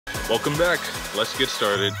Welcome back. Let's get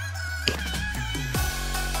started.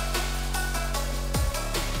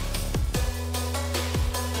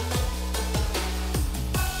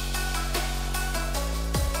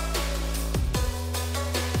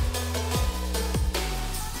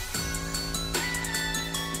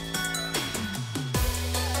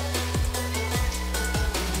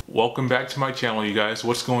 Welcome back to my channel, you guys.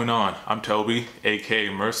 What's going on? I'm Toby, aka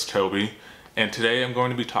Merce Toby, and today I'm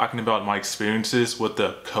going to be talking about my experiences with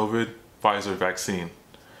the COVID Pfizer vaccine.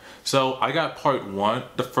 So I got part 1,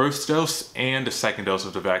 the first dose and the second dose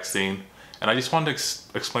of the vaccine, and I just wanted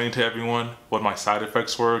to explain to everyone what my side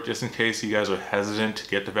effects were, just in case you guys are hesitant to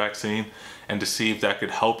get the vaccine, and to see if that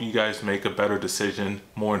could help you guys make a better decision,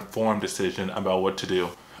 more informed decision about what to do.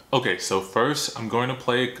 Okay, so first I'm going to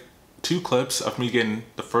play 2 clips of me getting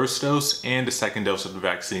the first dose and the second dose of the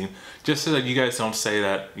vaccine, just so that you guys don't say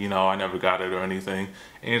that, you know, I never got it or anything,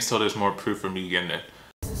 and so there's more proof for me getting it.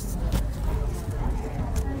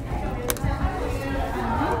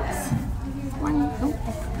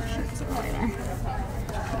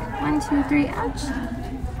 One, two, three, ouch.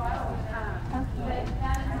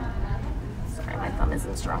 Sorry, my thumb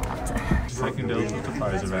isn't strong enough to. Second dose of the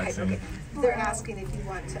Pfizer vaccine. They're asking if you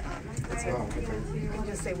want to, you can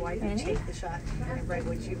just say why you take the shot and write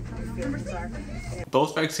what your feelings are.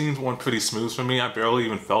 Both vaccines went pretty smooth for me. I barely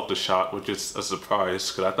even felt the shot, which is a surprise,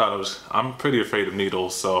 because I thought I'm pretty afraid of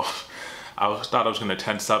needles, so thought I was going to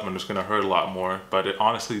tense up and it was going to hurt a lot more, but it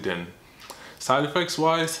honestly didn't. Side effects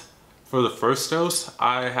wise, for the first dose,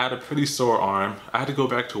 I had a pretty sore arm. I had to go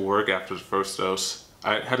back to work after the first dose.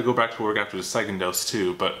 I had to go back to work after the second dose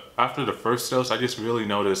too, but after the first dose, I just really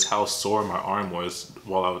noticed how sore my arm was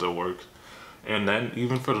while I was at work. And then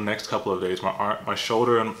even for the next couple of days, my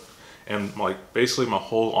shoulder and like basically my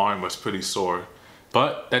whole arm was pretty sore.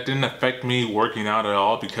 But that didn't affect me working out at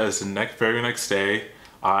all, because the very next day,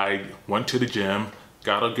 I went to the gym,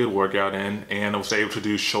 got a good workout in, and I was able to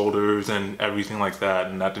do shoulders and everything like that,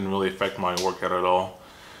 and that didn't really affect my workout at all.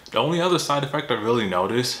 The only other side effect I really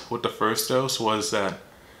noticed with the first dose was that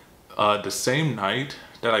the same night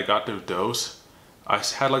that I got the dose, I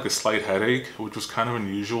had like a slight headache, which was kind of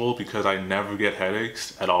unusual because I never get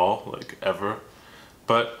headaches at all, like ever.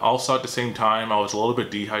 But also at the same time, I was a little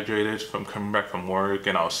bit dehydrated from coming back from work,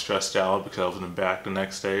 and I was stressed out because I wasn't back the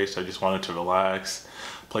next day, so I just wanted to relax,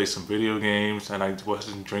 play some video games, and I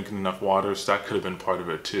wasn't drinking enough water, so that could have been part of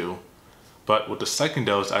it too. But with the second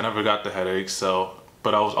dose, I never got the headache,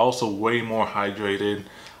 but I was also way more hydrated.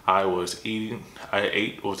 I was eating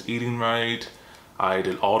right. I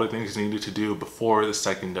did all the things needed to do before the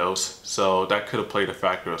second dose, so that could have played a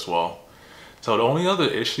factor as well. So the only other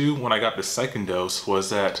issue when I got the second dose was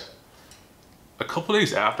that a couple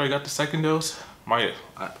days after I got the second dose, my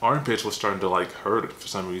armpits was starting to like hurt for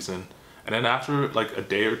some reason. And then after like a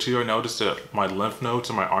day or two, I noticed that my lymph nodes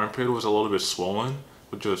and my armpit was a little bit swollen,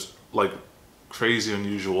 which was like crazy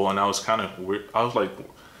unusual, and I was kind of weird. I was like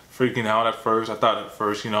freaking out at first. I thought at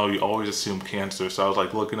first, you know, you always assume cancer, so I was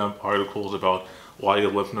like looking up articles about why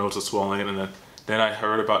your lymph nodes are swelling, and then I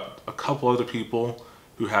heard about a couple other people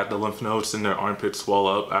who had the lymph nodes in their armpits swell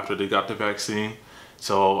up after they got the vaccine.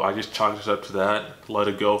 So I just chalked it up to that, let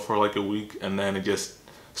it go for like a week, and then it just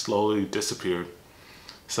slowly disappeared.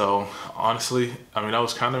 So honestly, I mean, that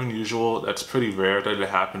was kind of unusual. That's pretty rare that it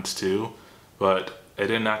happens too, but it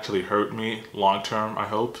didn't actually hurt me long term, I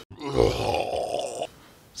hope.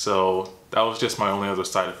 So that was just my only other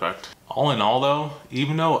side effect. All in all though,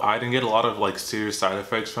 even though I didn't get a lot of like serious side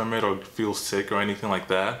effects from it or feel sick or anything like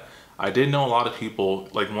that, I did know a lot of people,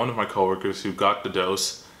 like one of my coworkers who got the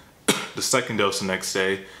dose, the second dose the next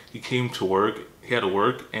day, he came to work, he had to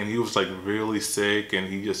work, and he was like really sick, and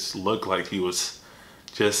he just looked like he was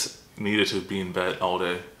just needed to be in bed all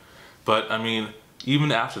day. But I mean,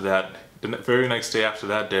 even after that, the very next day after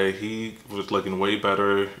that day, he was looking way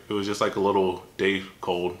better. It was just like a little day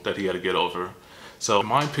cold that he had to get over. So in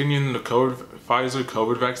my opinion, the Pfizer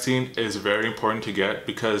COVID vaccine is very important to get,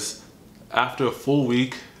 because after a full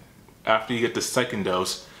week after you get the second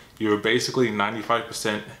dose, you're basically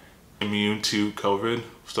 95% immune to COVID.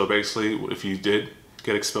 So basically, if you did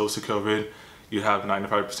get exposed to COVID, you have a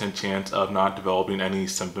 95% chance of not developing any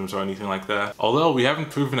symptoms or anything like that. Although we haven't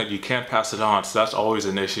proven that you can't pass it on, so that's always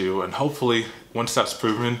an issue. And hopefully, once that's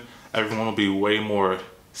proven, everyone will be way more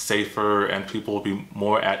safer and people will be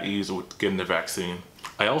more at ease with getting the vaccine.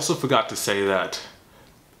 I also forgot to say that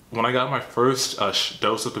when I got my first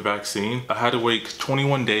dose of the vaccine, I had to wait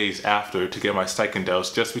 21 days after to get my second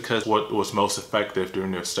dose, just because what was most effective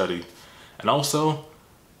during their study. And also,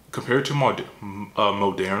 compared to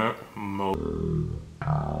Moderna,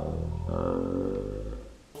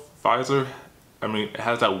 Pfizer I mean, it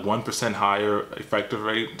has that 1% higher effective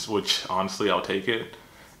rate, which honestly I'll take it.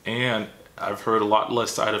 And I've heard a lot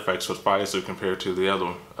less side effects with Pfizer compared to the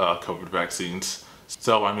other COVID vaccines.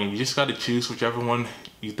 So, I mean, you just got to choose whichever one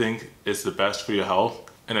you think is the best for your health.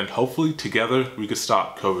 And then hopefully together we could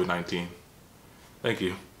stop COVID-19. Thank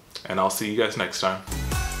you. And I'll see you guys next time.